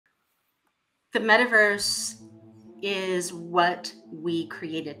The metaverse is what we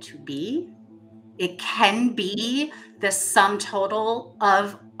create it to be. It can be the sum total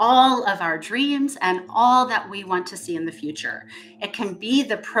of all of our dreams and all that we want to see in the future. It can be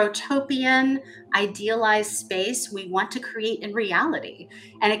the protopian, idealized space we want to create in reality.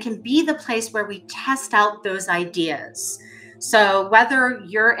 And it can be the place where we test out those ideas. So whether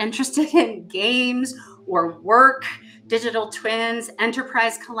you're interested in games or work, digital twins,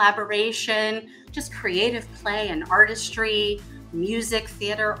 enterprise collaboration, just creative play and artistry, music,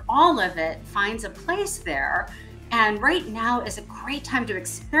 theater, all of it finds a place there. And right now is a great time to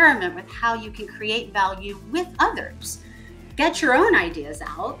experiment with how you can create value with others. Get your own ideas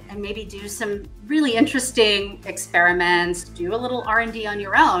out and maybe do some really interesting experiments, do a little R&D on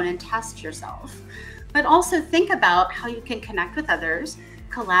your own and test yourself. But also think about how you can connect with others,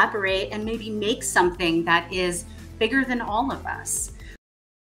 collaborate, and maybe make something that is bigger than all of us.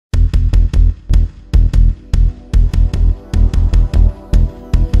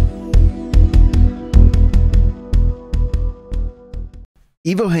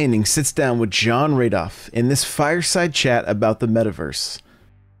 Ivo Heyning sits down with John Radoff in this fireside chat about the metaverse.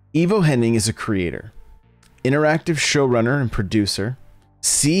 Ivo Heyning is a creator, interactive showrunner and producer,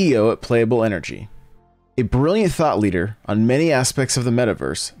 CEO at Playable Energy, a brilliant thought leader on many aspects of the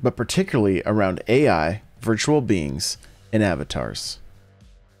metaverse, but particularly around AI, virtual beings, and avatars.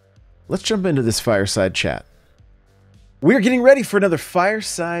 Let's jump into this fireside chat. We're getting ready for another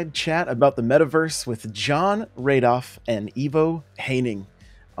fireside chat about the metaverse with John Radoff and Ivo Heyning.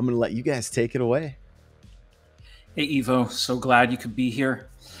 I'm going to let you guys take it away. Hey, Ivo. So glad you could be here.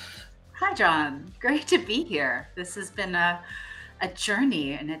 Hi, John. Great to be here. This has been a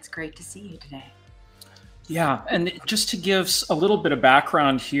journey, and it's great to see you today. Yeah, and just to give a little bit of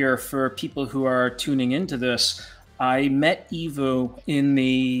background here for people who are tuning into this, I met Ivo in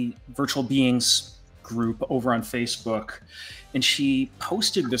the Virtual Beings group over on Facebook, and she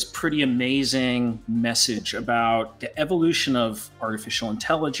posted this pretty amazing message about the evolution of artificial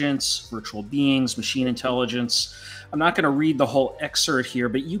intelligence, virtual beings, machine intelligence. I'm not going to read the whole excerpt here,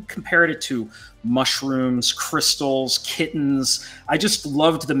 but you compared it to mushrooms, crystals, kittens. I just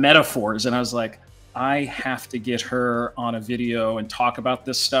loved the metaphors, and I was like, I have to get her on a video and talk about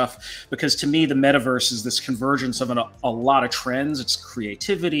this stuff, because to me, the metaverse is this convergence of a lot of trends. It's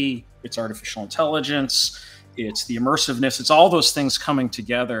creativity, it's artificial intelligence, it's the immersiveness, it's all those things coming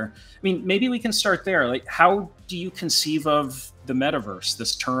together. I mean, maybe we can start there. Like, how do you conceive of the metaverse,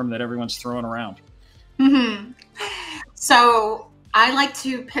 this term that everyone's throwing around? So I like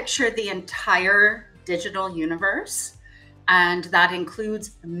to picture the entire digital universe. And that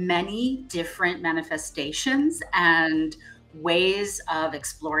includes many different manifestations and ways of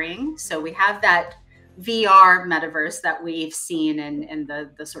exploring. So we have that VR metaverse that we've seen in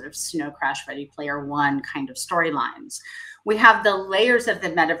the sort of Snow Crash, Ready Player One kind of storylines. We have the layers of the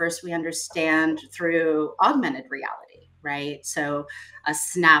metaverse we understand through augmented reality, right? So a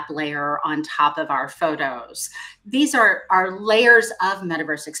snap layer on top of our photos. These are layers of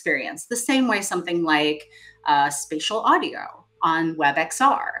metaverse experience, the same way something like spatial audio on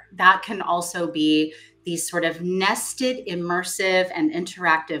WebXR. That can also be these sort of nested, immersive, and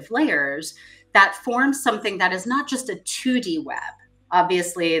interactive layers that form something that is not just a 2D web.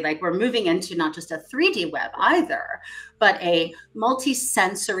 Obviously, like, we're moving into not just a 3D web either, but a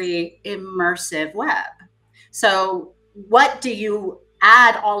multi-sensory, immersive web. So what do you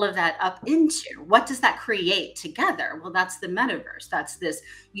add all of that up into? What does that create together? Well, that's the metaverse. That's this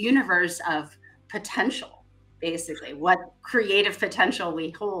universe of potential, basically, what creative potential we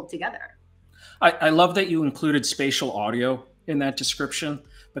hold together. I love that you included spatial audio in that description,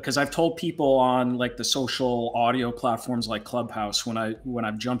 because I've told people on like the social audio platforms like Clubhouse, when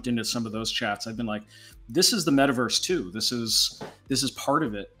I've jumped into some of those chats, I've been like, this is the metaverse too. This is part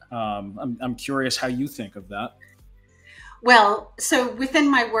of it. I'm curious how you think of that. Well, so within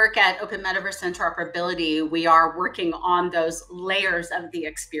my work at Open Metaverse Interoperability, we are working on those layers of the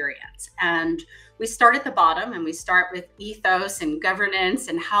experience. And we start at the bottom, and we start with ethos and governance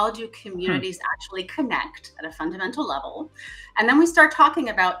and how do communities actually connect at a fundamental level. And then we start talking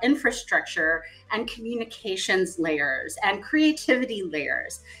about infrastructure and communications layers and creativity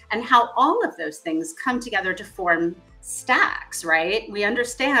layers and how all of those things come together to form stacks, right? We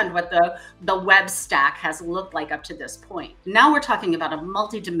understand what the web stack has looked like up to this point. Now we're talking about a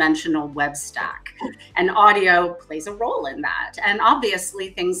multi-dimensional web stack, and audio plays a role in that. And obviously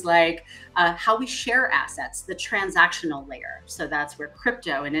things like how we share assets, the transactional layer. So that's where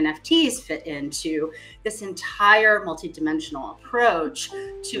crypto and NFTs fit into this entire multi-dimensional approach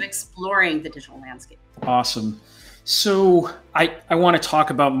to exploring the digital landscape. Awesome. So I want to talk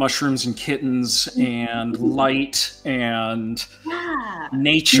about mushrooms and kittens and light and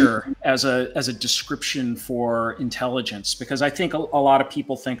nature as a description for intelligence, because I think a lot of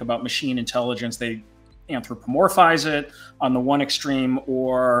people think about machine intelligence, they anthropomorphize it on the one extreme,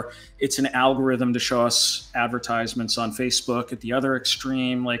 or it's an algorithm to show us advertisements on Facebook at the other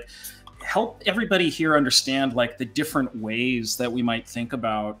extreme. Like, help everybody here understand like the different ways that we might think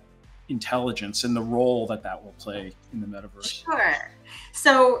about intelligence and the role that will play in the metaverse. Sure.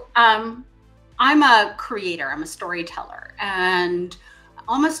 So I'm a creator, I'm a storyteller, and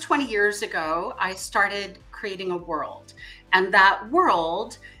almost 20 years ago, I started creating a world, and that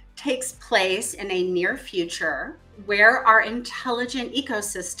world takes place in a near future where our intelligent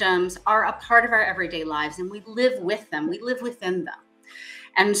ecosystems are a part of our everyday lives, and we live with them, we live within them.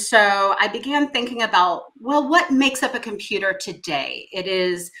 And so I began thinking about, well, what makes up a computer today? It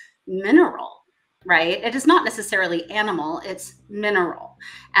is mineral, right? It is not necessarily animal, it's mineral.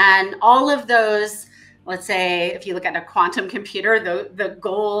 And all of those, let's say, if you look at a quantum computer, the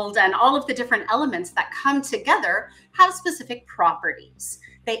gold and all of the different elements that come together have specific properties.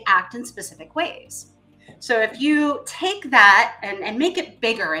 They act in specific ways. So if you take that and make it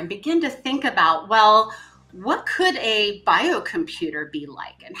bigger and begin to think about, well, what could a biocomputer be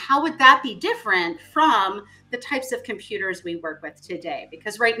like? And how would that be different from the types of computers we work with today?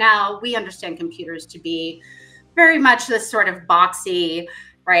 Because right now we understand computers to be very much this sort of boxy,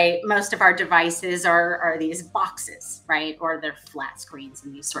 right? Most of our devices are these boxes, right? Or they're flat screens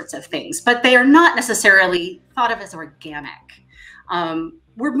and these sorts of things, but they are not necessarily thought of as organic.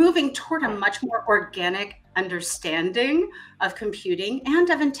 We're moving toward a much more organic understanding of computing and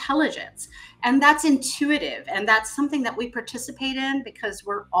of intelligence. And that's intuitive. And that's something that we participate in because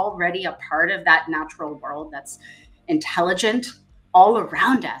we're already a part of that natural world that's intelligent all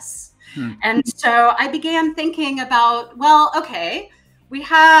around us. And so I began thinking about, well, okay, we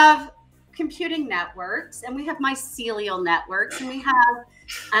have computing networks and we have mycelial networks and we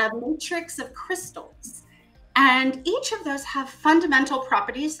have a matrix of crystals. And each of those have fundamental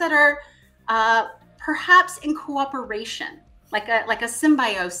properties that are perhaps in cooperation, like a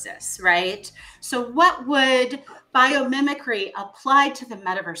symbiosis, right? So what would biomimicry applied to the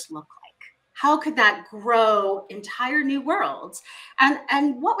metaverse look like? How could that grow entire new worlds?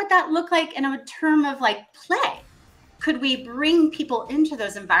 And what would that look like in a term of like play? Could we bring people into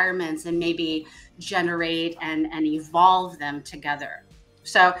those environments and maybe generate and evolve them together?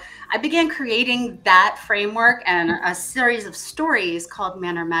 So I began creating that framework and a series of stories called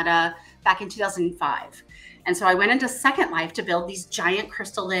Manor Meta back in 2005. And so I went into Second Life to build these giant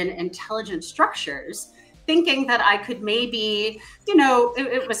crystalline intelligent structures, thinking that I could maybe, you know,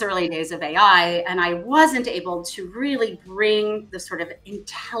 it was early days of AI, and I wasn't able to really bring the sort of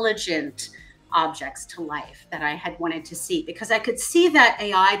intelligent objects to life that I had wanted to see, because I could see that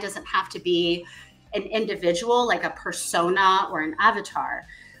AI doesn't have to be an individual, like a persona or an avatar.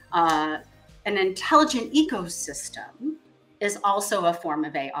 An intelligent ecosystem is also a form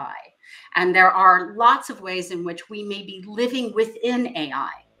of AI. And there are lots of ways in which we may be living within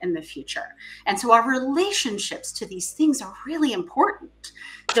AI in the future. And so our relationships to these things are really important.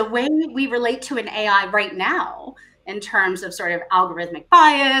 The way we relate to an AI right now, in terms of sort of algorithmic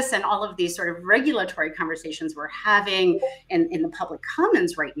bias and all of these sort of regulatory conversations we're having in the public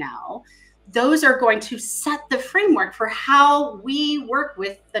commons right now, those are going to set the framework for how we work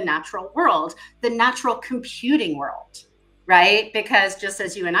with the natural world, the natural computing world, right? Because just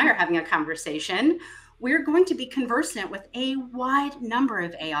as you and I are having a conversation, we're going to be conversant with a wide number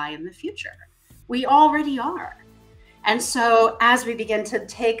of AI in the future. We already are. And so as we begin to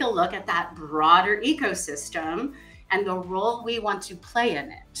take a look at that broader ecosystem and the role we want to play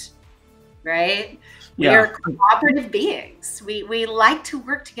in it, right? We are cooperative beings. We like to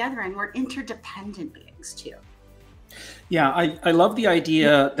work together, and we're interdependent beings too. Yeah, I love the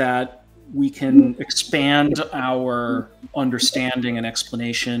idea that we can expand our understanding and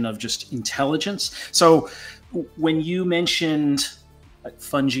explanation of just intelligence. So when you mentioned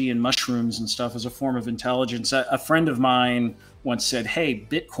fungi and mushrooms and stuff as a form of intelligence, a friend of mine once said, hey,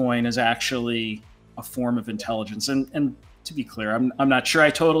 Bitcoin is actually a form of intelligence. And to be clear, I'm not sure I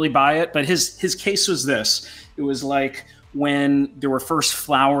totally buy it, but his case was this. It was like when there were first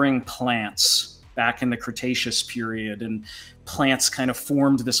flowering plants back in the Cretaceous period, and plants kind of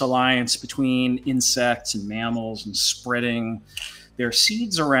formed this alliance between insects and mammals and spreading their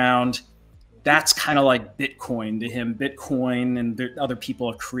seeds around. That's kind of like Bitcoin to him. Bitcoin and other people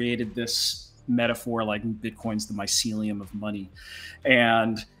have created this metaphor like Bitcoin's the mycelium of money.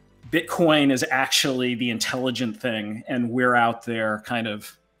 And Bitcoin is actually the intelligent thing, and we're out there kind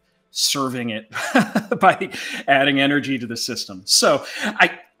of serving it by adding energy to the system. So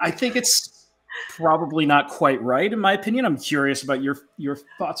I think it's probably not quite right, in my opinion. I'm curious about your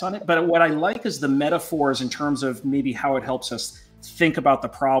thoughts on it. But what I like is the metaphors in terms of maybe how it helps us think about the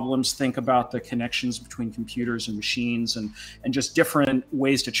problems, think about the connections between computers and machines, and just different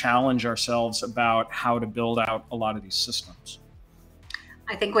ways to challenge ourselves about how to build out a lot of these systems.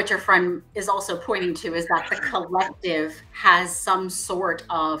 I think what your friend is also pointing to is that the collective has some sort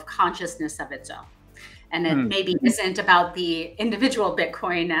of consciousness of its own. And it maybe isn't about the individual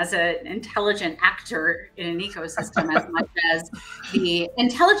Bitcoin as an intelligent actor in an ecosystem as much as the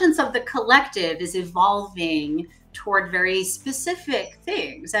intelligence of the collective is evolving toward very specific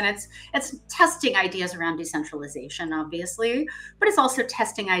things. And it's testing ideas around decentralization, obviously, but it's also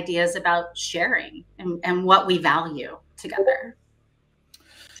testing ideas about sharing and what we value together.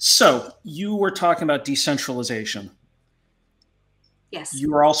 So you were talking about decentralization. Yes.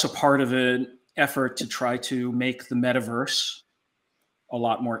 You were also part of an effort to try to make the metaverse a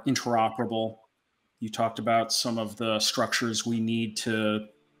lot more interoperable. You talked about some of the structures we need to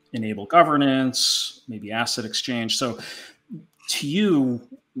enable governance, maybe asset exchange. So to you,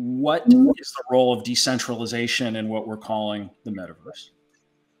 what is the role of decentralization in what we're calling the metaverse?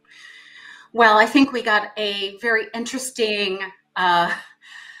 Well, I think we got a very interesting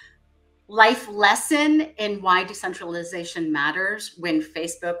life lesson in why decentralization matters when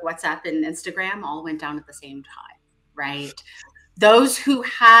Facebook, WhatsApp, and Instagram all went down at the same time, right? Those who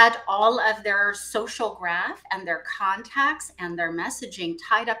had all of their social graph and their contacts and their messaging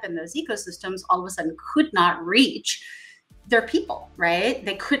tied up in those ecosystems all of a sudden could not reach their people, right?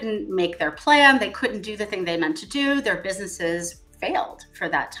 They couldn't make their plan. They couldn't do the thing they meant to do. Their businesses failed for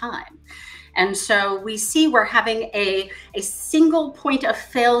that time. And so we see we're having a single point of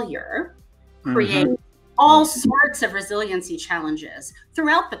failure create all sorts of resiliency challenges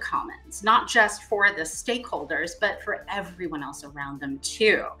throughout the commons, not just for the stakeholders, but for everyone else around them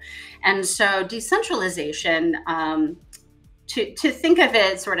too. And so decentralization, to think of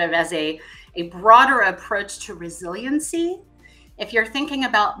it sort of as a broader approach to resiliency, if you're thinking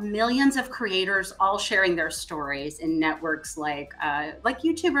about millions of creators all sharing their stories in networks like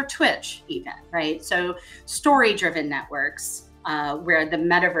YouTube or Twitch even, right? So story-driven networks, where the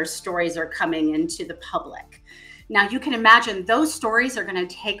metaverse stories are coming into the public. Now you can imagine those stories are going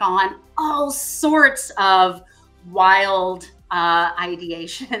to take on all sorts of wild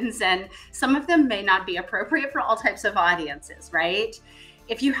ideations, and some of them may not be appropriate for all types of audiences, right?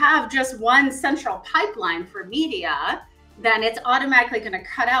 If you have just one central pipeline for media, then it's automatically going to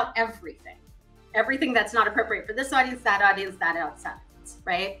cut out everything that's not appropriate for this audience, that audience,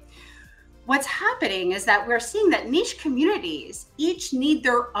 right? What's happening is that we're seeing that niche communities each need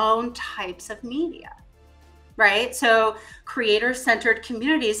their own types of media, right? So creator-centered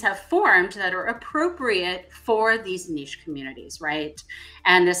communities have formed that are appropriate for these niche communities, right?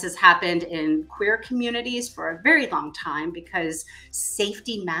 And this has happened in queer communities for a very long time because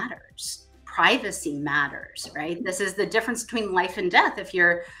safety matters. Privacy matters, right? This is the difference between life and death. If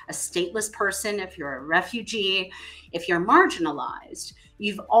you're a stateless person, if you're a refugee, if you're marginalized,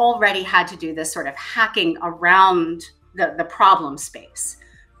 you've already had to do this sort of hacking around the problem space,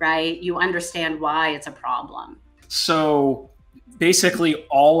 right? You understand why it's a problem. So basically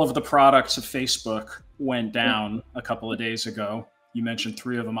all of the products of Facebook went down a couple of days ago. You mentioned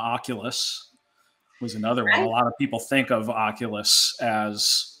 3 of them. Oculus was another one. A lot of people think of Oculus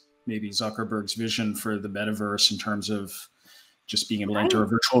as maybe Zuckerberg's vision for the metaverse in terms of just being able to enter a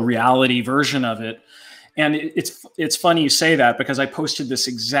virtual reality version of it. And it's funny you say that, because I posted this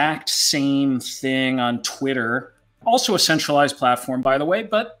exact same thing on Twitter, also a centralized platform, by the way.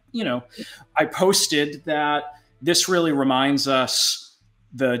 But, you know, I posted that this really reminds us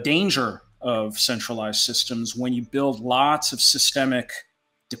the danger of centralized systems when you build lots of systemic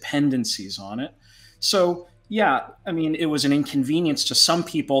dependencies on it. So, yeah, I mean, it was an inconvenience to some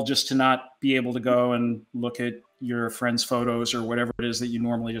people just to not be able to go and look at your friends' photos or whatever it is that you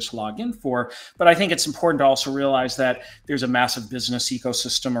normally just log in for. But I think it's important to also realize that there's a massive business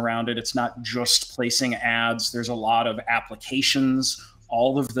ecosystem around it. It's not just placing ads. There's a lot of applications.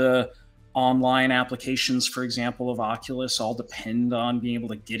 All of the online applications, for example, of Oculus all depend on being able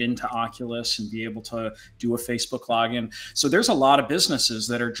to get into Oculus and be able to do a Facebook login. So there's a lot of businesses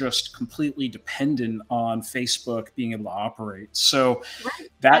that are just completely dependent on Facebook being able to operate. So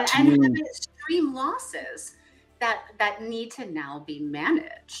that to me, and extreme losses that need to now be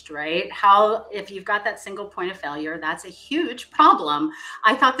managed, right? How, if you've got that single point of failure, that's a huge problem.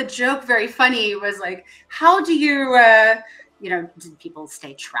 I thought the joke very funny was like, how do you did people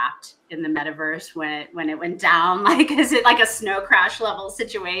stay trapped in the metaverse when it went down? Like, is it like a snow crash level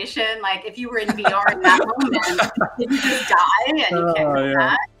situation? Like, if you were in VR in that moment, did you just die and you can't come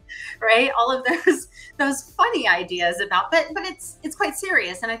back? Right? All of those funny ideas about, but it's quite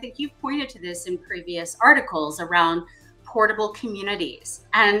serious. And I think you've pointed to this in previous articles around portable communities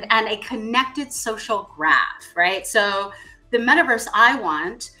and a connected social graph, right? So the metaverse I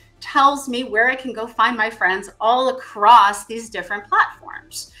want tells me where I can go find my friends all across these different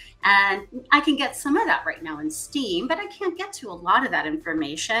platforms. And I can get some of that right now in Steam, but I can't get to a lot of that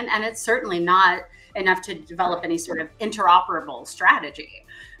information. And it's certainly not enough to develop any sort of interoperable strategy,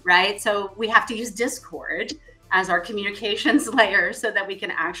 right? So we have to use Discord as our communications layer so that we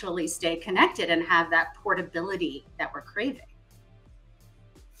can actually stay connected and have that portability that we're craving.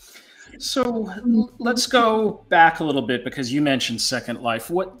 So let's go back a little bit, because you mentioned Second Life.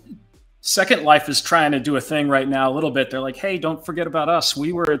 What Second Life is trying to do a thing right now a little bit. They're like, hey, don't forget about us.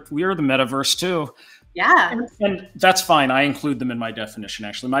 We are the metaverse too. Yeah. And that's fine. I include them in my definition,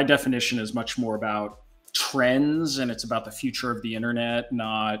 actually. My definition is much more about trends, and it's about the future of the internet,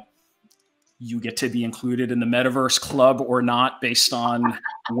 not you get to be included in the metaverse club or not based on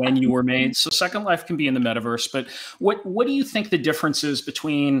when you were made. So Second Life can be in the metaverse, but what do you think the difference is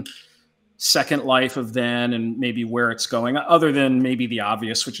between Second Life of then and maybe where it's going, other than maybe the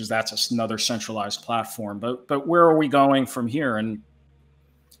obvious, which is that's another centralized platform, but where are we going from here? And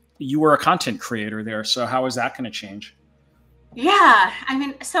you were a content creator there, so how is that going to change? Yeah, I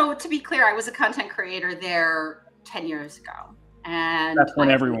mean, so to be clear, I was a content creator there 10 years ago. And that's when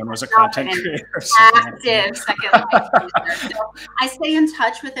everyone was a content creator. Active Second Life user. So I stay in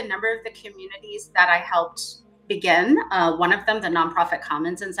touch with a number of the communities that I helped begin. One of them, the nonprofit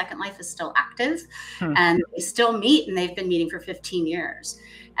Commons in Second Life, is still active, and they still meet, and they've been meeting for 15 years.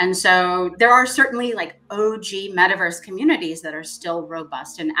 And so there are certainly like OG metaverse communities that are still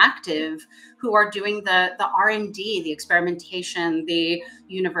robust and active, who are doing the R&D, the experimentation, the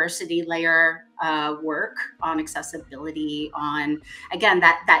university layer work on accessibility, on, again,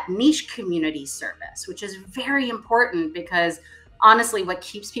 that niche community service, which is very important, because honestly, what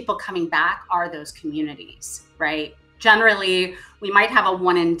keeps people coming back are those communities, right? Generally, we might have a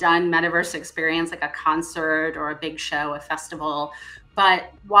one and done metaverse experience, like a concert or a big show, a festival,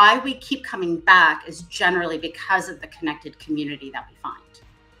 but why we keep coming back is generally because of the connected community that we find.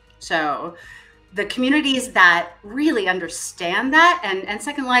 So the communities that really understand that, and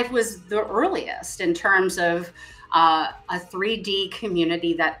Second Life was the earliest in terms of a 3D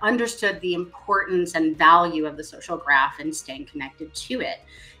community that understood the importance and value of the social graph and staying connected to it.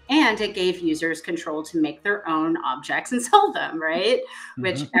 And it gave users control to make their own objects and sell them, right?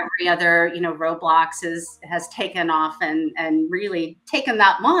 Which every other, Roblox has taken off and really taken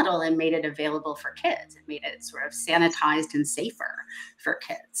that model and made it available for kids. It made it sort of sanitized and safer for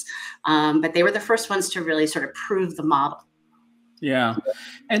kids. But they were the first ones to really sort of prove the model. Yeah.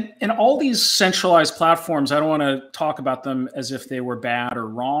 And all these centralized platforms, I don't want to talk about them as if they were bad or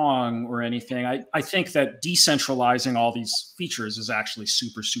wrong or anything. I think that decentralizing all these features is actually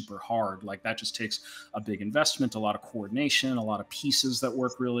super, super hard. Like, that just takes a big investment, a lot of coordination, a lot of pieces that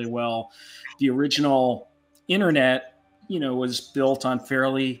work really well. The original internet, was built on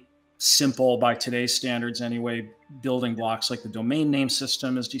fairly simple, by today's standards anyway, building blocks. Like the domain name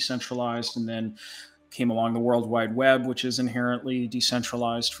system is decentralized, and then came along the World Wide Web, which is inherently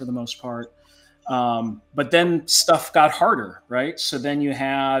decentralized for the most part. But then stuff got harder, right? So then you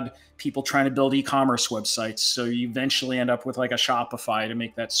had people trying to build e-commerce websites. So you eventually end up with like a Shopify to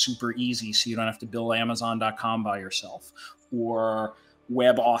make that super easy, so you don't have to build Amazon.com by yourself. Or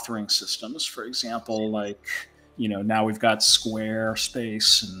web authoring systems, for example, like, now we've got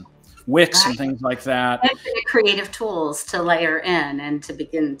Squarespace and Wix and things like that. And creative tools to layer in and to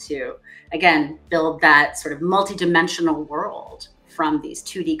begin to, again, build that sort of multi-dimensional world from these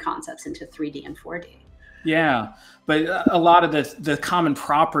 2D concepts into 3D and 4D. Yeah, but a lot of the common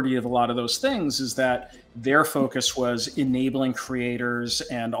property of a lot of those things is that their focus was enabling creators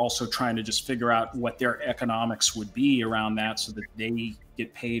and also trying to just figure out what their economics would be around that, so that they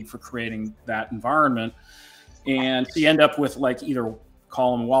get paid for creating that environment. And so you end up with, like, either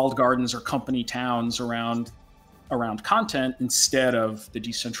call them walled gardens or company towns around content instead of the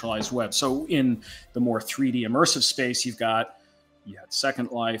decentralized web. So in the more 3D immersive space, you had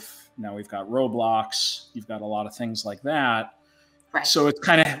Second Life, now we've got Roblox, you've got a lot of things like that. Right. So it's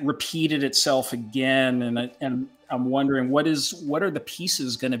kind of repeated itself again, and I'm wondering what are the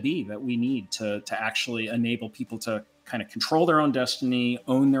pieces going to be that we need to actually enable people to kind of control their own destiny,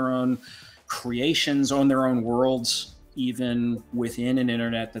 own their own creations, own their own worlds, even within an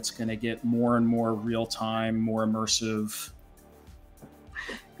internet that's going to get more and more real-time, more immersive,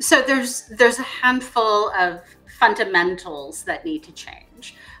 So there's a handful of fundamentals that need to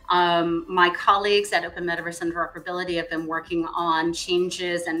change. My colleagues at Open Metaverse Interoperability have been working on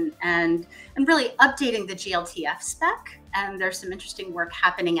changes and really updating the GLTF spec, and there's some interesting work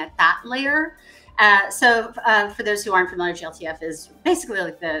happening at that layer. So for those who aren't familiar, GLTF is basically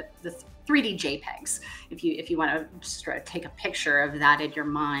like the 3D JPEGs. If you want to just sort of take a picture of that in your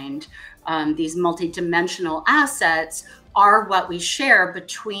mind, these multi-dimensional assets are what we share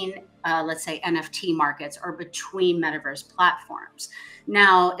between, let's say, NFT markets or between metaverse platforms.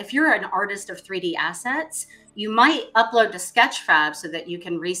 Now, if you're an artist of 3D assets, you might upload to Sketchfab so that you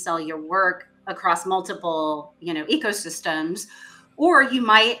can resell your work across multiple, ecosystems, or you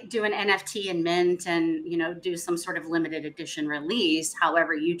might do an NFT and mint and, do some sort of limited edition release,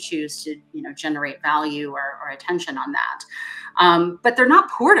 however you choose to, generate value or attention on that. But they're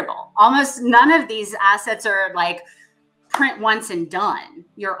not portable. Almost none of these assets are like print once and done.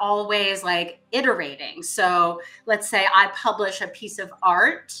 You're always like iterating. So let's say I publish a piece of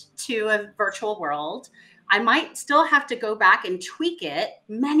art to a virtual world. I might still have to go back and tweak it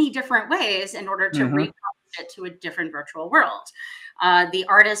many different ways in order to republish it to a different virtual world. The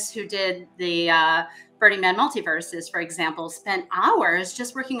artists who did the Burning Man multiverses, for example, spent hours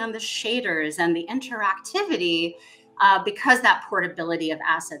just working on the shaders and the interactivity because that portability of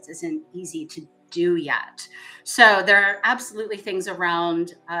assets isn't easy to do yet. So there are absolutely things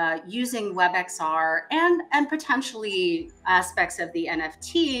around using WebXR and potentially aspects of the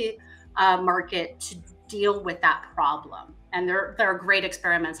NFT market to deal with that problem. And there are great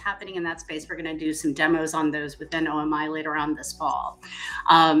experiments happening in that space. We're going to do some demos on those within OMI later on this fall.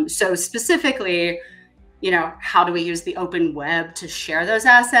 So specifically, how do we use the open web to share those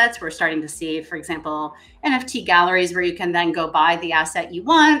assets? We're starting to see, for example, NFT galleries where you can then go buy the asset you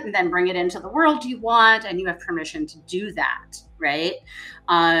want and then bring it into the world you want, and you have permission to do that, right?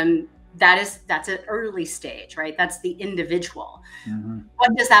 That's an early stage, right? That's the individual.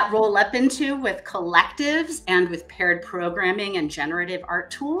 What does that roll up into with collectives and with paired programming and generative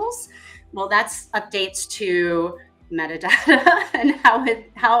art tools? Well, that's updates to metadata and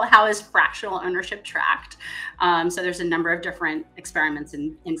how is fractional ownership tracked. So there's a number of different experiments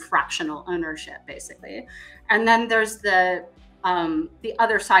in fractional ownership, basically. And then there's the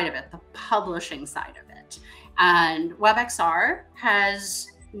other side of it, the publishing side of it. And WebXR has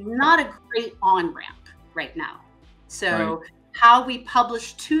not a great on-ramp right now. So how we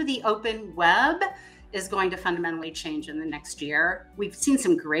publish to the open web is going to fundamentally change in the next year. We've seen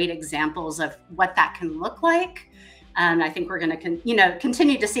some great examples of what that can look like. And I think we're going to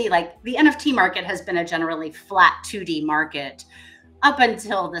continue to see, like, the NFT market has been a generally flat 2D market up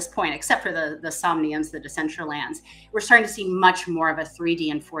until this point, except for the Somniums, the Decentralands. We're starting to see much more of a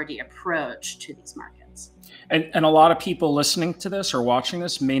 3D and 4D approach to these markets. And a lot of people listening to this or watching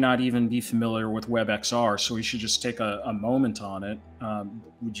this may not even be familiar with WebXR, so we should just take a moment on it.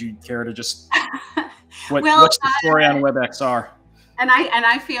 Would you care to just, what's the story on WebXR? And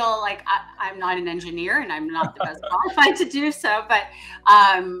I feel like I'm not an engineer and I'm not the best qualified to do so, but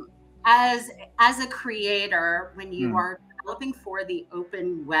as a creator, when you are developing for the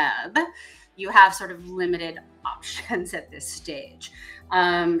open web, you have sort of limited options at this stage.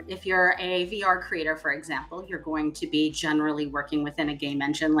 If you're a VR creator, for example, you're going to be generally working within a game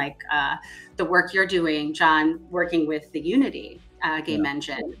engine, like the work you're doing, John, working with the Unity game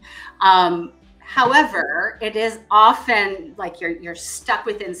engine. However, it is often like you're stuck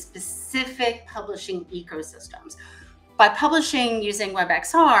within specific publishing ecosystems. By publishing using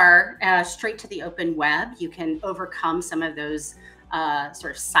WebXR straight to the open web, you can overcome some of those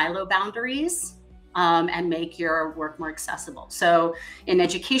sort of silo boundaries and make your work more accessible. So in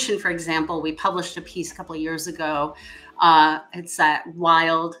education, for example, we published a piece a couple of years ago. It's at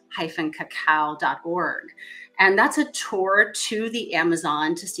wild-cacao.org. And that's a tour to the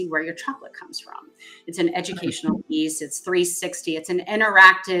Amazon to see where your chocolate comes from. It's an educational piece. It's 360. It's an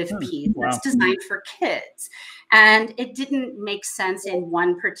interactive piece that's designed for kids. And it didn't make sense in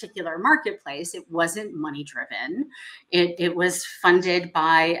one particular marketplace. It wasn't money driven. It was funded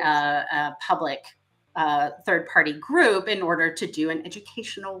by a public third-party group in order to do an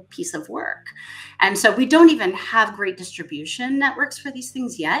educational piece of work. And so we don't even have great distribution networks for these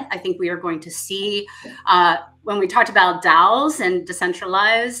things yet. I think we are going to see, when we talked about DAOs and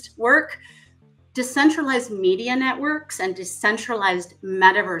decentralized work, decentralized media networks and decentralized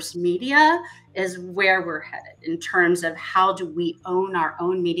metaverse media is where we're headed in terms of how do we own our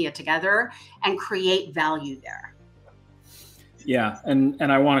own media together and create value there. Yeah, and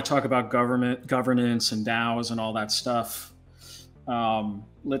I want to talk about governance and DAOs and all that stuff.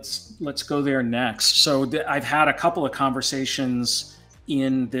 Let's go there next. So I've had a couple of conversations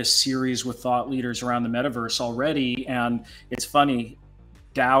in this series with thought leaders around the metaverse already. And it's funny,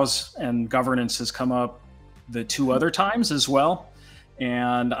 DAOs and governance has come up the 2 other times as well.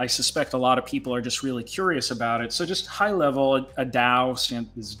 And I suspect a lot of people are just really curious about it. So just high level, a DAO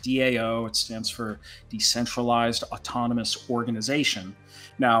is DAO. It stands for Decentralized Autonomous Organization.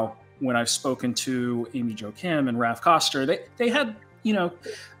 Now, when I've spoken to Amy Jo Kim and Raf Koster, they had, you know,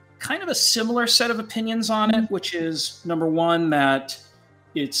 kind of a similar set of opinions on it, which is, number one, that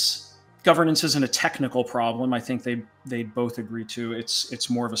governance isn't a technical problem. I think they both agree to it's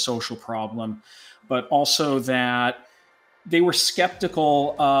more of a social problem, but also that they were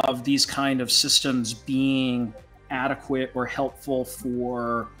skeptical of these kind of systems being adequate or helpful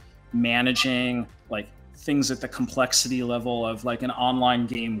for managing like things at the complexity level of like an online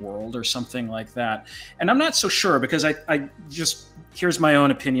game world or something like that. And I'm not so sure, because I just, here's my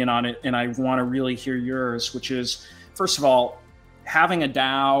own opinion on it, and I want to really hear yours, which is, first of all, having a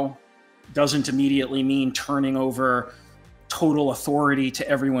DAO doesn't immediately mean turning over total authority to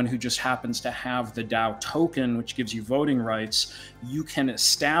everyone who just happens to have the DAO token, which gives you voting rights. You can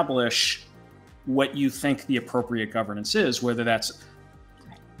establish what you think the appropriate governance is, whether that's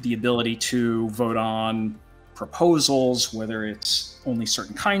the ability to vote on proposals, whether it's only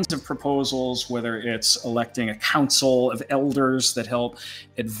certain kinds of proposals, whether it's electing a council of elders that help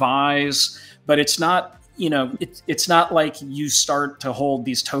advise. But it's not, you know, it's not like you start to hold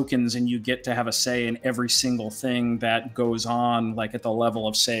these tokens and you get to have a say in every single thing that goes on, like at the level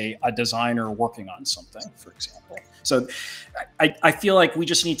of, say, a designer working on something, for example. So I feel like we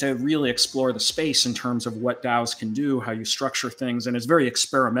just need to really explore the space in terms of what DAOs can do, how you structure things. And it's very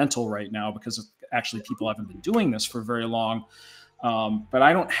experimental right now because actually people haven't been doing this for very long. But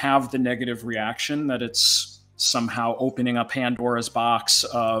I don't have the negative reaction that it's somehow opening up Pandora's box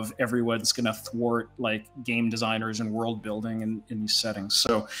of everyone's going to thwart like game designers and world building in these settings.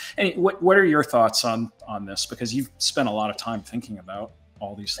 So what are your thoughts on this? Because you've spent a lot of time thinking about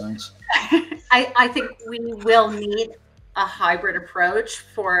all these things. I think we will need a hybrid approach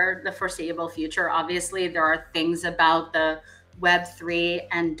for the foreseeable future. Obviously, there are things about the Web3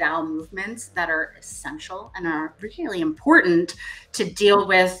 and DAO movements that are essential and are really important to deal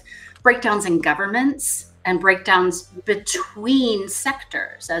with breakdowns in governments and breakdowns between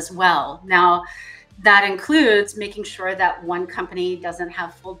sectors as well. Now, that includes making sure that one company doesn't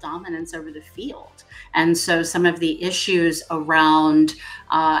have full dominance over the field. And so some of the issues around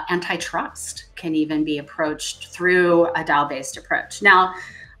antitrust can even be approached through a DAO-based approach. Now,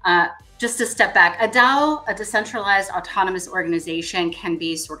 just to step back, a DAO, a decentralized autonomous organization, can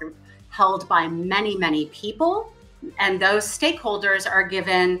be sort of held by many, many people. And those stakeholders are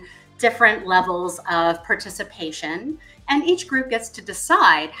given different levels of participation. And each group gets to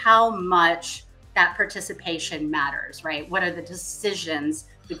decide how much that participation matters, right? What are the decisions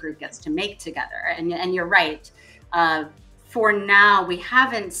the group gets to make together? And you're right. For now, we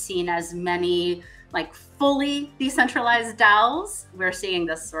haven't seen as many like fully decentralized DAOs. We're seeing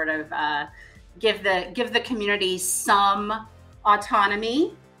this sort of give the community some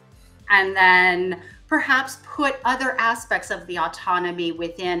autonomy, and then perhaps put other aspects of the autonomy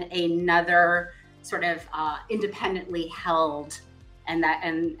within another sort of independently held. And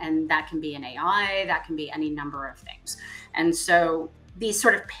that can be an AI, that can be any number of things. And so these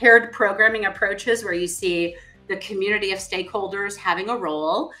sort of paired programming approaches where you see the community of stakeholders having a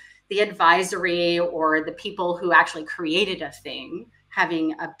role, the advisory or the people who actually created a thing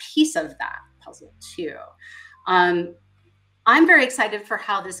having a piece of that puzzle too. I'm very excited for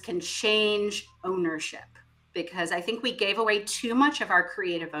how this can change ownership, because I think we gave away too much of our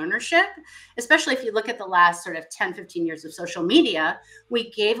creative ownership, especially if you look at the last sort of 10, 15 years of social media.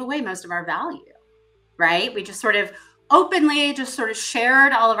 We gave away most of our value, right? We just sort of openly just sort of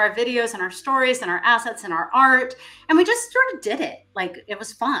shared all of our videos and our stories and our assets and our art. And we just sort of did it. Like it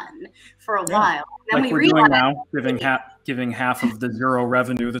was fun for a while. And like we're doing now, giving half of the zero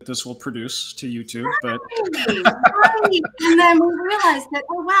revenue that this will produce to YouTube. Right, but right. And then we realized that,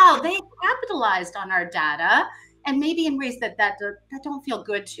 oh, wow, they capitalized on our data, and maybe in ways that don't feel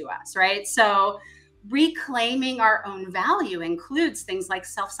good to us, right? So reclaiming our own value includes things like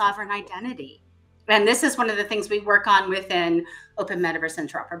self-sovereign identity. And this is one of the things we work on within Open Metaverse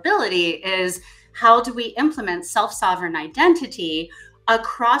Interoperability is how do we implement self-sovereign identity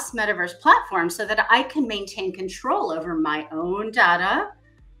across Metaverse platforms so that I can maintain control over my own data,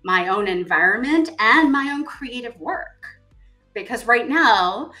 my own environment, and my own creative work. Because right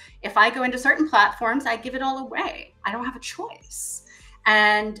now, if I go into certain platforms, I give it all away. I don't have a choice.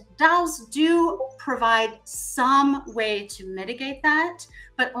 And DAOs do provide some way to mitigate that,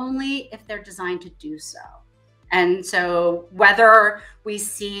 but only if they're designed to do so. And so whether we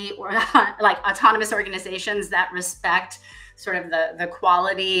see like autonomous organizations that respect sort of the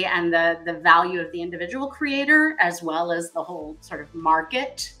quality and the value of the individual creator, as well as the whole sort of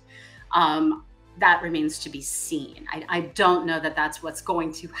market, that remains to be seen. I don't know that that's what's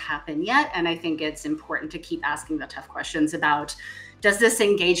going to happen yet. And I think it's important to keep asking the tough questions about, does this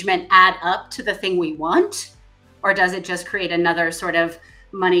engagement add up to the thing we want? Or does it just create another sort of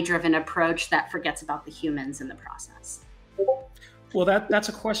money-driven approach that forgets about the humans in the process? Well, that's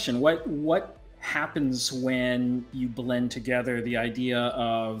a question. What happens when you blend together the idea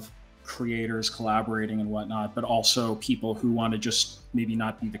of creators collaborating and whatnot, but also people who want to just maybe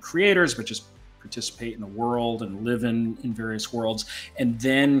not be the creators, but just participate in the world and live in various worlds, and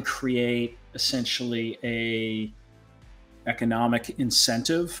then create essentially a economic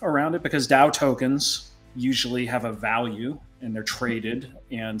incentive around it? Because DAO tokens usually have a value and they're traded,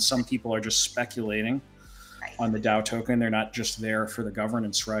 and some people are just speculating on the DAO token. They're not just there for the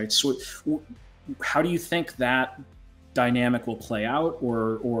governance rights. So how do you think that dynamic will play out,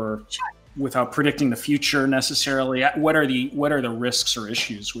 or without predicting the future necessarily, what are the risks or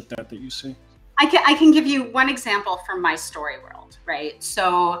issues with that you see? I can give you one example from my story world, right?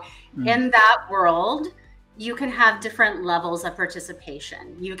 So in that world, you can have different levels of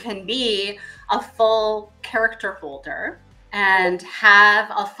participation. You can be a full character holder and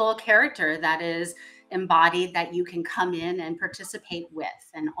have a full character that is embodied, that you can come in and participate with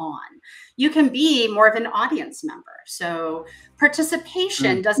and on. You can be more of an audience member. So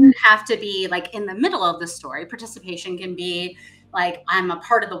participation doesn't have to be like in the middle of the story. Participation can be like, I'm a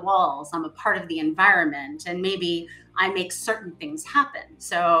part of the walls, I'm a part of the environment, and maybe I make certain things happen.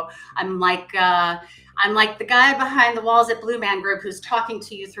 So I'm like the guy behind the walls at Blue Man Group who's talking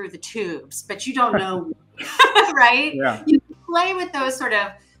to you through the tubes, but you don't know, right? Yeah. You play with those sort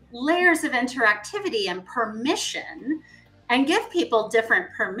of layers of interactivity and permission, and give people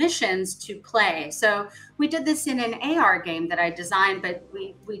different permissions to play. So we did this in an AR game that I designed, but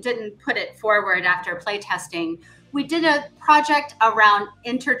we didn't put it forward after play testing. We did a project around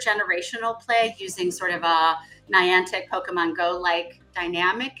intergenerational play using sort of a Niantic Pokemon Go-like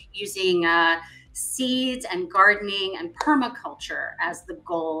dynamic, using seeds and gardening and permaculture as the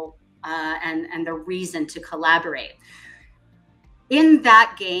goal and the reason to collaborate. In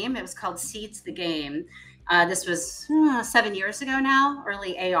that game, it was called Seeds the Game. This was 7 years ago now,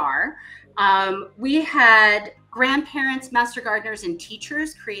 early AR. We had grandparents, master gardeners, and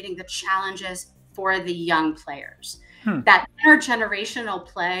teachers creating the challenges for the young players. That intergenerational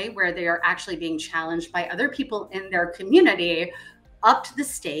play where they are actually being challenged by other people in their community, upped the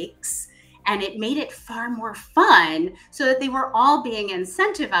stakes, and it made it far more fun, so that they were all being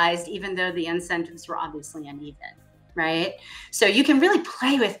incentivized, even though the incentives were obviously uneven, right? So you can really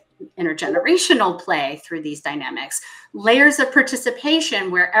play with intergenerational play through these dynamics, layers of participation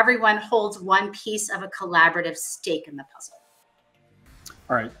where everyone holds one piece of a collaborative stake in the puzzle.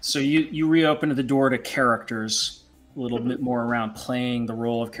 All right, so you reopened the door to characters a little bit more around playing the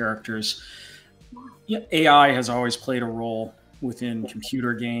role of characters. Yeah, AI has always played a role within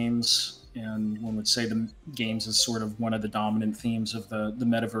computer games, and one would say the games is sort of one of the dominant themes of the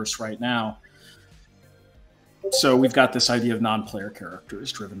metaverse right now. So we've got this idea of non-player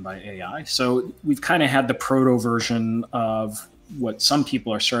characters driven by AI. So we've kind of had the proto version of what some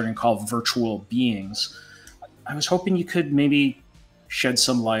people are starting to call virtual beings. I was hoping you could maybe shed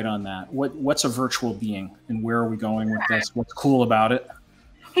some light on that. What's a virtual being, and where are we going with this? What's cool about it?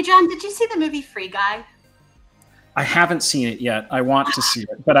 Hey, John, did you see the movie Free Guy? I haven't seen it yet. I want to see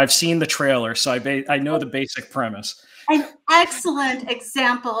it, but I've seen the trailer, so I know the basic premise. An excellent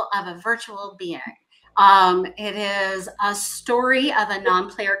example of a virtual being. It is a story of a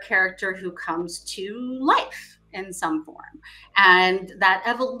non-player character who comes to life in some form, and that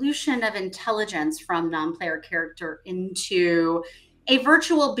evolution of intelligence from non-player character into a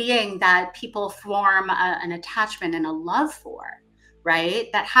virtual being that people form an attachment and a love for,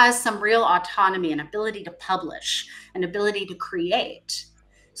 right? That has some real autonomy, an ability to publish, an ability to create.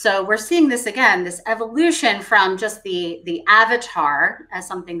 So we're seeing this again, this evolution from just the avatar as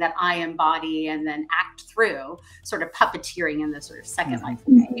something that I embody and then act through, sort of puppeteering in the sort of second life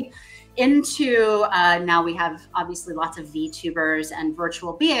way, into now we have obviously lots of VTubers and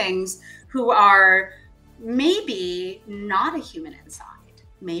virtual beings who are maybe not a human inside.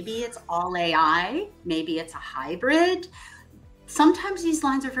 Maybe it's all AI, maybe it's a hybrid. Sometimes these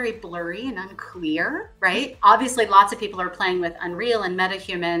lines are very blurry and unclear, right? Obviously, lots of people are playing with Unreal and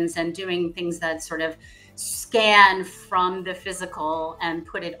metahumans and doing things that sort of scan from the physical and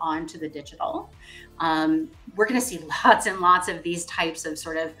put it onto the digital. We're going to see lots and lots of these types of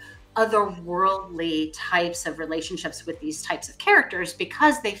sort of otherworldly types of relationships with these types of characters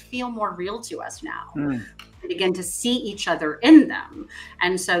because they feel more real to us now. We begin to see each other in them.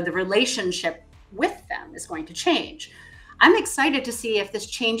 And so the relationship with them is going to change. I'm excited to see if this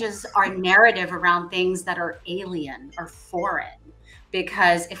changes our narrative around things that are alien or foreign,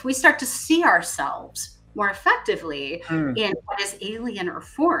 because if we start to see ourselves more effectively in what is alien or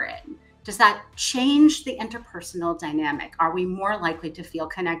foreign, does that change the interpersonal dynamic? Are we more likely to feel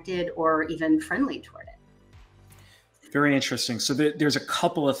connected or even friendly toward it? Very interesting. So there's a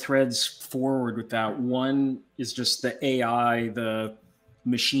couple of threads forward with that. One is just the AI, the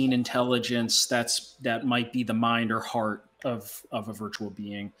machine intelligence that might be the mind or heart of a virtual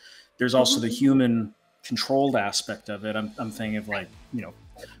being. There's also the human controlled aspect of it. I'm thinking of, like,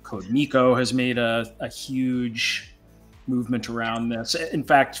 Code Miko has made a huge movement around this. In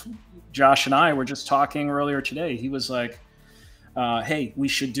fact, Josh and I were just talking earlier today. He was like, "Hey, we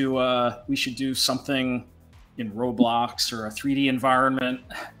should do something in Roblox or a 3D environment."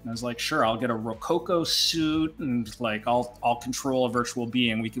 And I was like, "Sure, I'll get a Rococo suit and like I'll control a virtual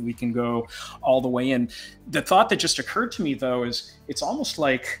being. We can go all the way in." The thought that just occurred to me, though, is it's almost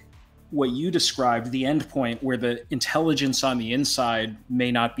like what you described, the end point where the intelligence on the inside may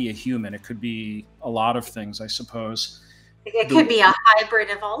not be a human. It could be a lot of things, I suppose. It could be a hybrid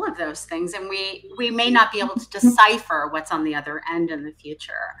of all of those things, and we may not be able to decipher what's on the other end in the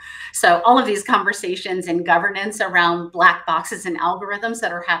future. So all of these conversations in governance around black boxes and algorithms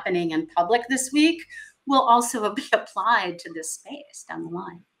that are happening in public this week will also be applied to this space down the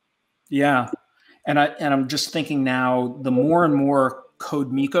line. Yeah, and I'm just thinking now, the more and more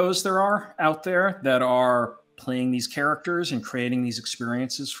Code Mikos there are out there that are playing these characters and creating these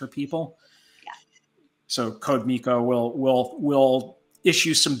experiences for people. So Code Miko will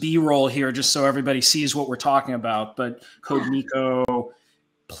issue some B-roll here just so everybody sees what we're talking about. But Code Miko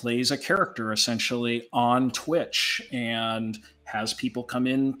plays a character essentially on Twitch and has people come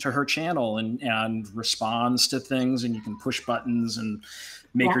into her channel and responds to things, and you can push buttons and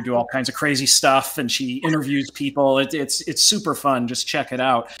make her do all kinds of crazy stuff, and she interviews people. It's super fun. Just check it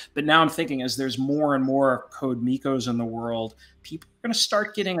out. But now I'm thinking, as there's more and more Code Mikos in the world, people are going to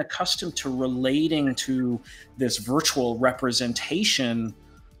start getting accustomed to relating to this virtual representation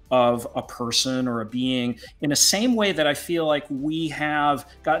of a person or a being in the same way that I feel like we have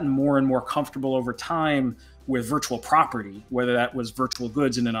gotten more and more comfortable over time with virtual property, whether that was virtual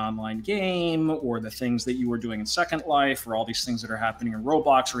goods in an online game or the things that you were doing in Second Life or all these things that are happening in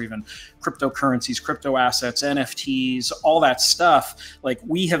Roblox or even cryptocurrencies, crypto assets, NFTs, all that stuff. Like,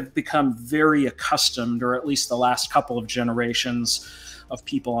 we have become very accustomed, or at least the last couple of generations of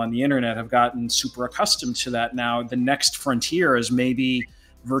people on the internet have gotten super accustomed to that. Now, the next frontier is maybe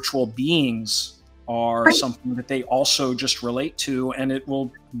virtual beings are something that they also just relate to, and it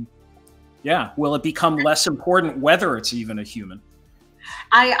will... Yeah. Will it become less important whether it's even a human?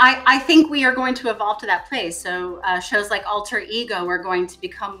 I think we are going to evolve to that place. So shows like Alter Ego are going to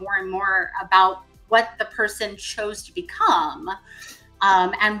become more and more about what the person chose to become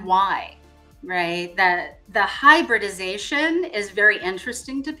and why, right? That the hybridization is very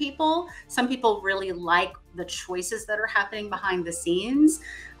interesting to people. Some people really like the choices that are happening behind the scenes.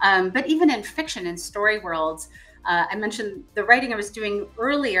 But even in fiction and story worlds, I mentioned the writing I was doing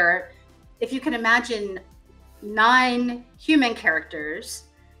earlier. If you can imagine 9 human characters,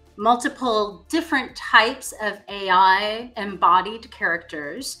 multiple different types of AI embodied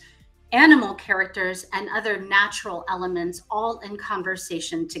characters, animal characters, and other natural elements all in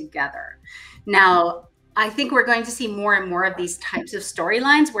conversation together. Now, I think we're going to see more and more of these types of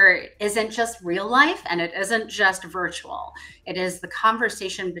storylines where it isn't just real life and it isn't just virtual. It is the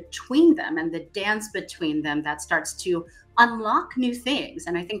conversation between them and the dance between them that starts to unlock new things.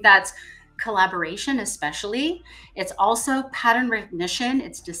 And I think that's collaboration, especially. It's also pattern recognition,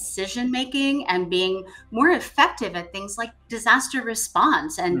 it's decision making, and being more effective at things like disaster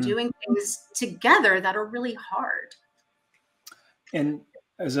response and doing things together that are really hard. And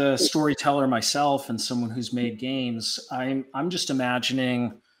as a storyteller myself and someone who's made games, I'm just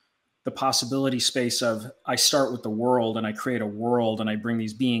imagining the possibility space of, I start with the world and I create a world and I bring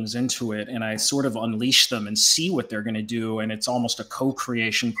these beings into it and I sort of unleash them and see what they're going to do. And it's almost a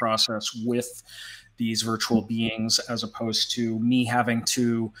co-creation process with these virtual beings, as opposed to me having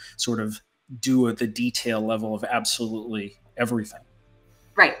to sort of do the detail level of absolutely everything.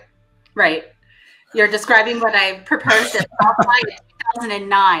 Right, right. You're describing what I proposed at offline in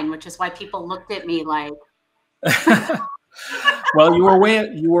 2009, which is why people looked at me like... Well, you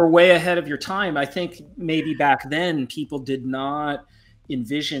were way ahead of your time. I think maybe back then people did not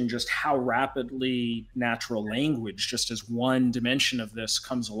envision just how rapidly natural language, just as one dimension of this,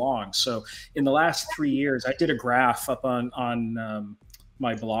 comes along. So in the last 3 years, I did a graph up on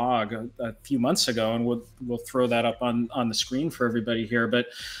my blog a few months ago, and we'll throw that up on the screen for everybody here. But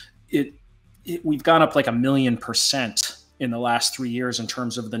we've gone up like 1,000,000% in the last 3 years in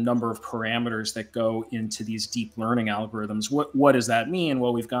terms of the number of parameters that go into these deep learning algorithms. What does that mean?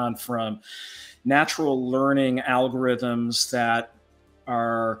 Well, we've gone from natural learning algorithms that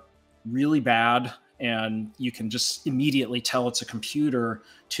are really bad and you can just immediately tell it's a computer,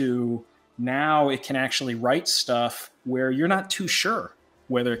 to now it can actually write stuff where you're not too sure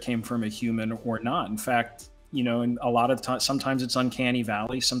whether it came from a human or not. In fact, you know, and a lot of times, sometimes it's uncanny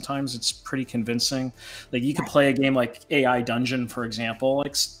valley. Sometimes it's pretty convincing. Like you could play a game like AI Dungeon, for example.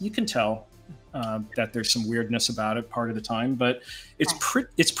 Like you can tell that there's some weirdness about it part of the time, but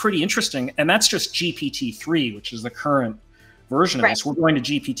it's pretty interesting. And that's just GPT-3, which is the current version of this. We're going to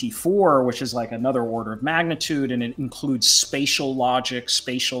GPT-4, which is like another order of magnitude, and it includes spatial logic,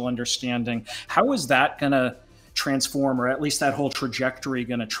 spatial understanding. How is that going to transform, or at least that whole trajectory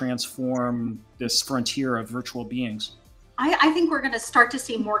going to transform this frontier of virtual beings? I think we're going to start to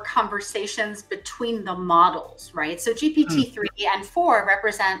see more conversations between the models, right? So GPT-3 and 4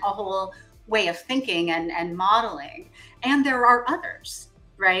 represent a whole way of thinking and modeling, and there are others,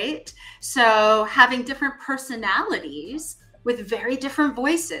 right? So having different personalities with very different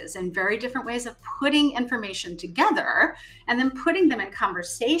voices and very different ways of putting information together and then putting them in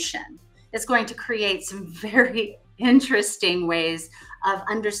conversation is going to create some very interesting ways of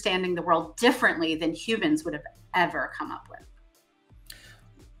understanding the world differently than humans would have ever come up with.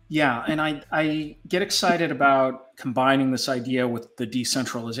 Yeah, and I get excited about combining this idea with the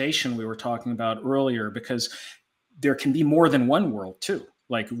decentralization we were talking about earlier, because there can be more than one world too.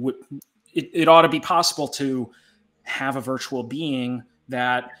 Like it ought to be possible to have a virtual being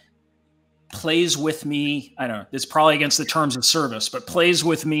that plays with me. I don't know, it's probably against the terms of service, but plays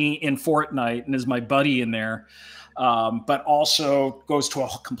with me in Fortnite and is my buddy in there, but also goes to a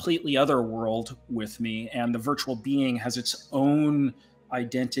completely other world with me. And the virtual being has its own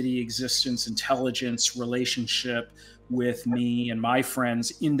identity, existence, intelligence, relationship with me and my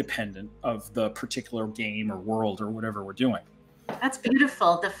friends, independent of the particular game or world or whatever we're doing. That's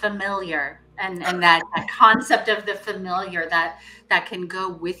beautiful. The familiar and that concept of the familiar that can go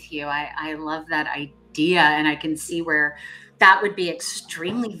with you. I love that idea, and I can see where that would be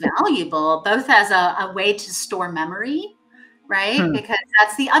extremely valuable, both as a way to store memory, right? Because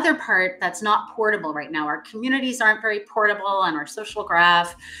that's the other part that's not portable right now. Our communities aren't very portable on our social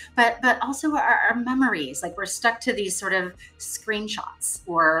graph, but also our memories. Like we're stuck to these sort of screenshots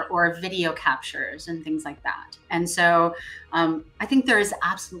or video captures and things like that. And so I think there is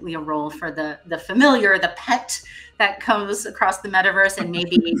absolutely a role for the familiar, the pet that comes across the metaverse, and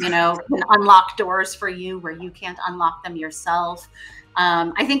maybe, you know, can unlock doors for you where you can't unlock them yourself.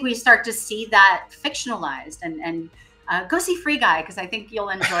 I think we start to see that fictionalized, and go see Free Guy, because I think you'll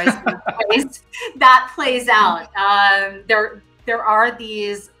enjoy some of the ways that plays out. There are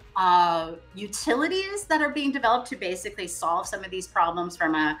these utilities that are being developed to basically solve some of these problems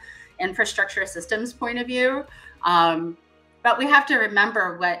from a infrastructure systems point of view. But we have to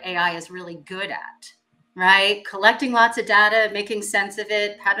remember what AI is really good at, right? Collecting lots of data, making sense of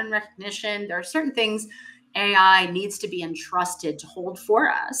it, pattern recognition. There are certain things AI needs to be entrusted to hold for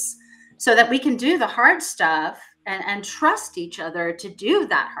us so that we can do the hard stuff and trust each other to do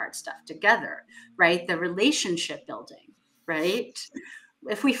that hard stuff together, right? The relationship building, right?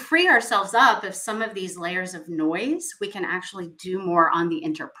 If we free ourselves up of some of these layers of noise, we can actually do more on the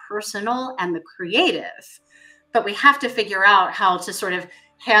interpersonal and the creative. But we have to figure out how to sort of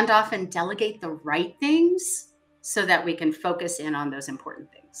hand off and delegate the right things so that we can focus in on those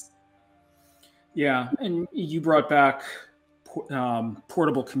important things. Yeah, and you brought back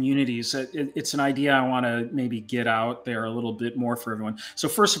portable communities. It's an idea I want to maybe get out there a little bit more for everyone. So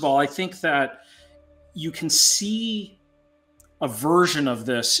first of all, I think that you can see a version of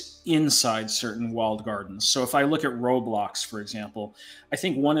this inside certain walled gardens. So if I look at Roblox, for example, I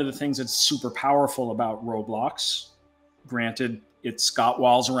think one of the things that's super powerful about Roblox, granted, it's got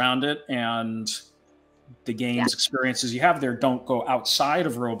walls around it, and the games experiences you have there don't go outside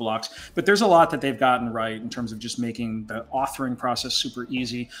of Roblox, but there's a lot that they've gotten right in terms of just making the authoring process super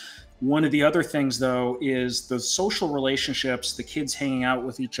easy. One of the other things, though, is the social relationships, the kids hanging out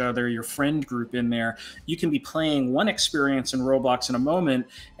with each other, your friend group in there. You can be playing one experience in Roblox in a moment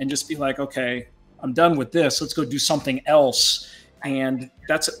and just be like, okay, I'm done with this. Let's go do something else. And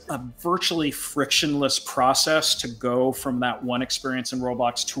that's a virtually frictionless process to go from that one experience in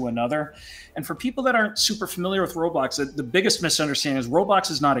Roblox to another. And for people that aren't super familiar with Roblox, the biggest misunderstanding is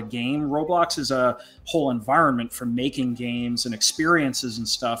Roblox is not a game. Roblox is a whole environment for making games and experiences and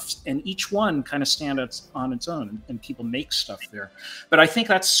stuff. And each one kind of stands on its own, and people make stuff there. But I think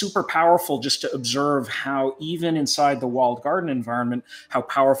that's super powerful just to observe how even inside the walled garden environment, how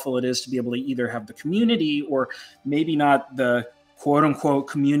powerful it is to be able to either have the community, or maybe not the quote unquote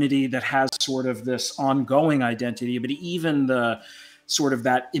community that has sort of this ongoing identity, but even the sort of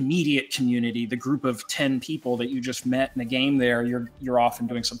that immediate community, the group of 10 people that you just met in a game there, you're often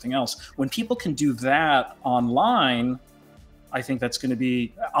doing something else. When people can do that online, I think that's going to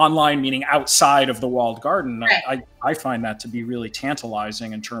be online, meaning outside of the walled garden. Right. I find that to be really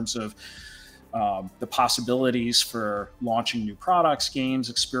tantalizing in terms of the possibilities for launching new products, games,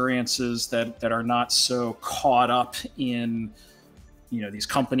 experiences that are not so caught up in these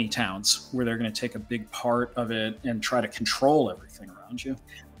company towns where they're going to take a big part of it and try to control everything around you.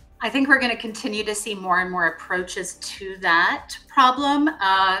 I think we're going to continue to see more and more approaches to that problem.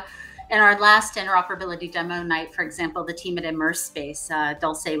 In our last interoperability demo night, for example, the team at Immerse Space,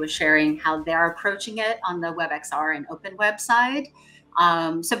 Dulce was sharing how they're approaching it on the WebXR and Open Web side.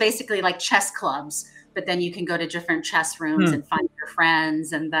 So basically like chess clubs, but then you can go to different chess rooms and find your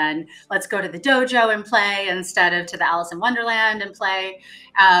friends, and then let's go to the dojo and play instead of to the Alice in Wonderland and play.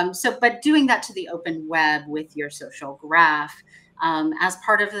 But doing that to the open web with your social graph as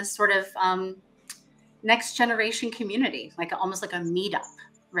part of this sort of next generation community, like almost like a meetup,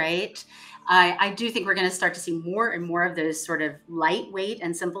 right? I do think we're going to start to see more and more of those sort of lightweight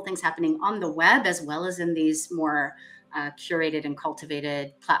and simple things happening on the web, as well as in these more curated and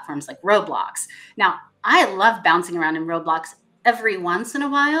cultivated platforms like Roblox. Now, I love bouncing around in Roblox every once in a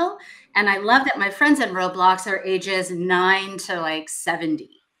while. And I love that my friends in Roblox are ages 9 to like 70.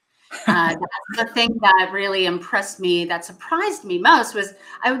 That's the thing that really impressed me, that surprised me most, was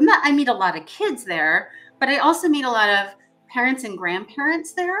I meet a lot of kids there, but I also meet a lot of parents and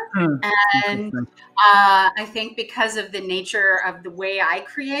grandparents there. And I think because of the nature of the way I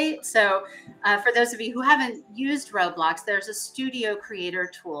create. So for those of you who haven't used Roblox, there's a studio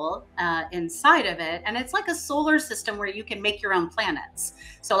creator tool inside of it. And it's like a solar system where you can make your own planets.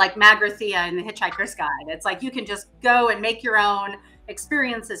 So like Magrathea in the Hitchhiker's Guide, it's like you can just go and make your own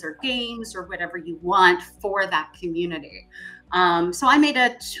experiences or games or whatever you want for that community. So I made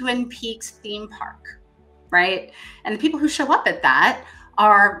a Twin Peaks theme park. Right. And the people who show up at that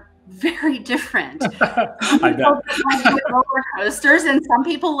are very different. I bet. Like roller coasters, and some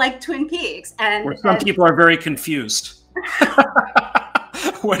people like Twin Peaks. And some people are very confused.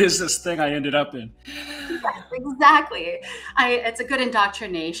 What is this thing I ended up in? Yes, exactly. It's a good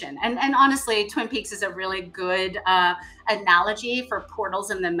indoctrination. And honestly, Twin Peaks is a really good analogy for portals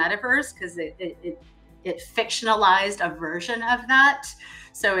in the metaverse, because it fictionalized a version of that.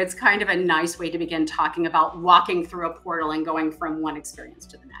 So it's kind of a nice way to begin talking about walking through a portal and going from one experience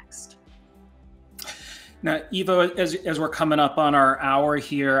to the next. Now, Ivo, as we're coming up on our hour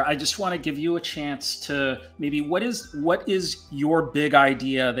here, I just want to give you a chance to maybe what is your big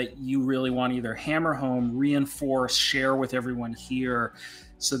idea that you really want to either hammer home, reinforce, share with everyone here,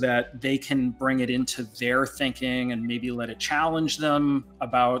 so that they can bring it into their thinking and maybe let it challenge them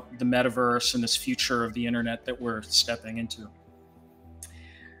about the metaverse and this future of the internet that we're stepping into?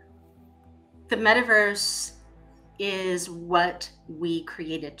 The metaverse is what we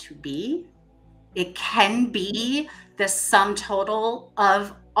create it to be. It can be the sum total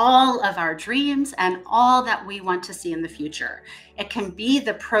of all of our dreams and all that we want to see in the future. It can be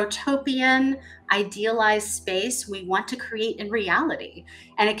the protopian, idealized space we want to create in reality.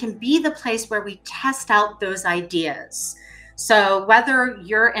 And it can be the place where we test out those ideas. So whether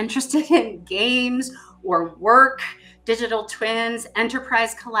you're interested in games or work, digital twins,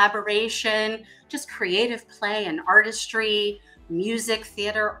 enterprise collaboration, just creative play and artistry, music,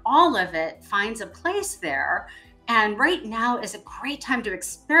 theater, all of it finds a place there. And right now is a great time to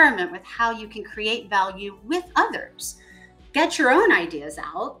experiment with how you can create value with others. Get your own ideas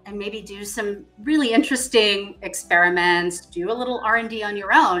out and maybe do some really interesting experiments, do a little R&D on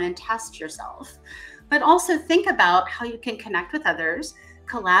your own and test yourself. But also think about how you can connect with others,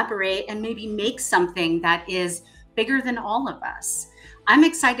 collaborate, and maybe make something that is bigger than all of us. I'm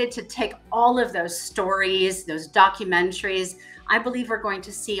excited to take all of those stories, those documentaries. I believe we're going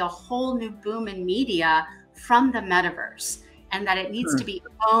to see a whole new boom in media from the metaverse, and that it needs to be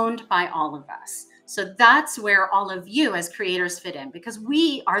owned by all of us. So that's where all of you as creators fit in, because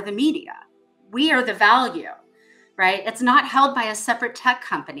we are the media. We are the value, right? It's not held by a separate tech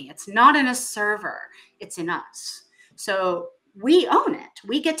company. It's not in a server. It's in us. So we own it.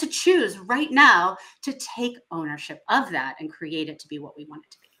 We get to choose right now to take ownership of that and create it to be what we want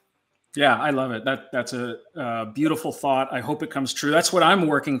it to be. Yeah, I love it. That's a beautiful thought. I hope it comes true. That's what I'm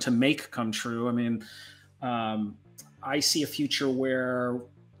working to make come true. I mean, I see a future where,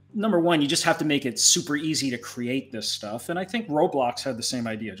 number one, you just have to make it super easy to create this stuff. And I think Roblox had the same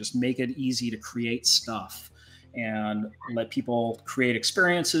idea. Just make it easy to create stuff and let people create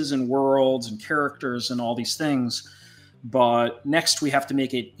experiences and worlds and characters and all these things. But next, we have to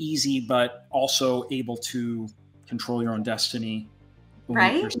make it easy, but also able to control your own destiny,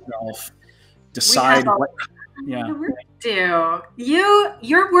 right? Yourself, decide what. Yeah.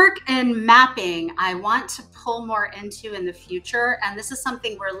 Your work in mapping, I want to pull more into in the future. And this is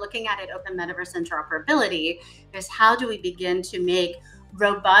something we're looking at Open Metaverse Interoperability, is how do we begin to make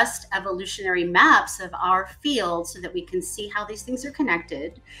robust evolutionary maps of our field so that we can see how these things are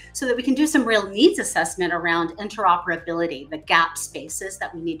connected, so that we can do some real needs assessment around interoperability, the gap spaces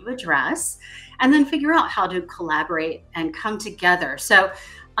that we need to address, and then figure out how to collaborate and come together. So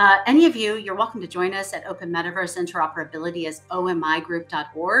any of you, you're welcome to join us at Open Metaverse Interoperability as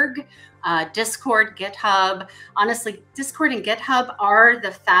omigroup.org, Discord, GitHub. Honestly, Discord and GitHub are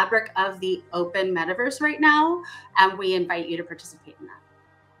the fabric of the Open Metaverse right now, and we invite you to participate in that.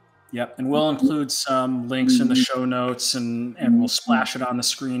 Yep, and we'll include some links in the show notes, and we'll splash it on the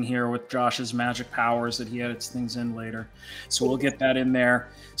screen here with Josh's magic powers that he edits things in later. So we'll get that in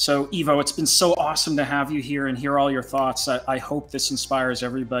there. So Ivo, it's been so awesome to have you here and hear all your thoughts. I hope this inspires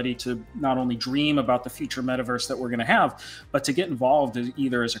everybody to not only dream about the future metaverse that we're going to have, but to get involved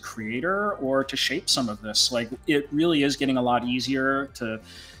either as a creator or to shape some of this. Like, it really is getting a lot easier to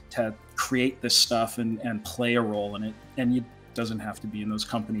create this stuff and play a role in it. And you doesn't have to be in those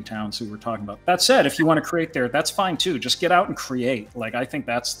company towns who we're talking about. That said, if you want to create there, that's fine too. Just get out and create. Like, I think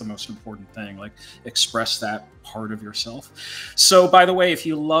that's the most important thing. Like, express that part of yourself. So, by the way, if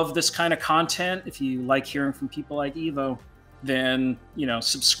you love this kind of content, if you like hearing from people like Ivo, then,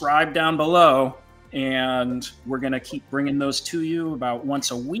 subscribe down below. And we're going to keep bringing those to you about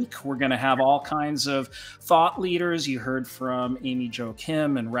once a week. We're going to have all kinds of thought leaders. You heard from Amy Jo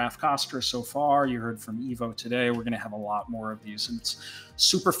Kim and Raf Koster so far. You heard from Ivo today. We're going to have a lot more of these. And it's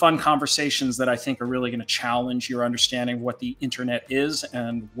super fun conversations that I think are really going to challenge your understanding of what the internet is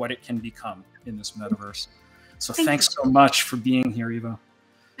and what it can become in this metaverse. So thanks so much for being here, Ivo.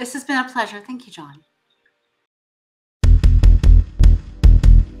 This has been a pleasure. Thank you, John.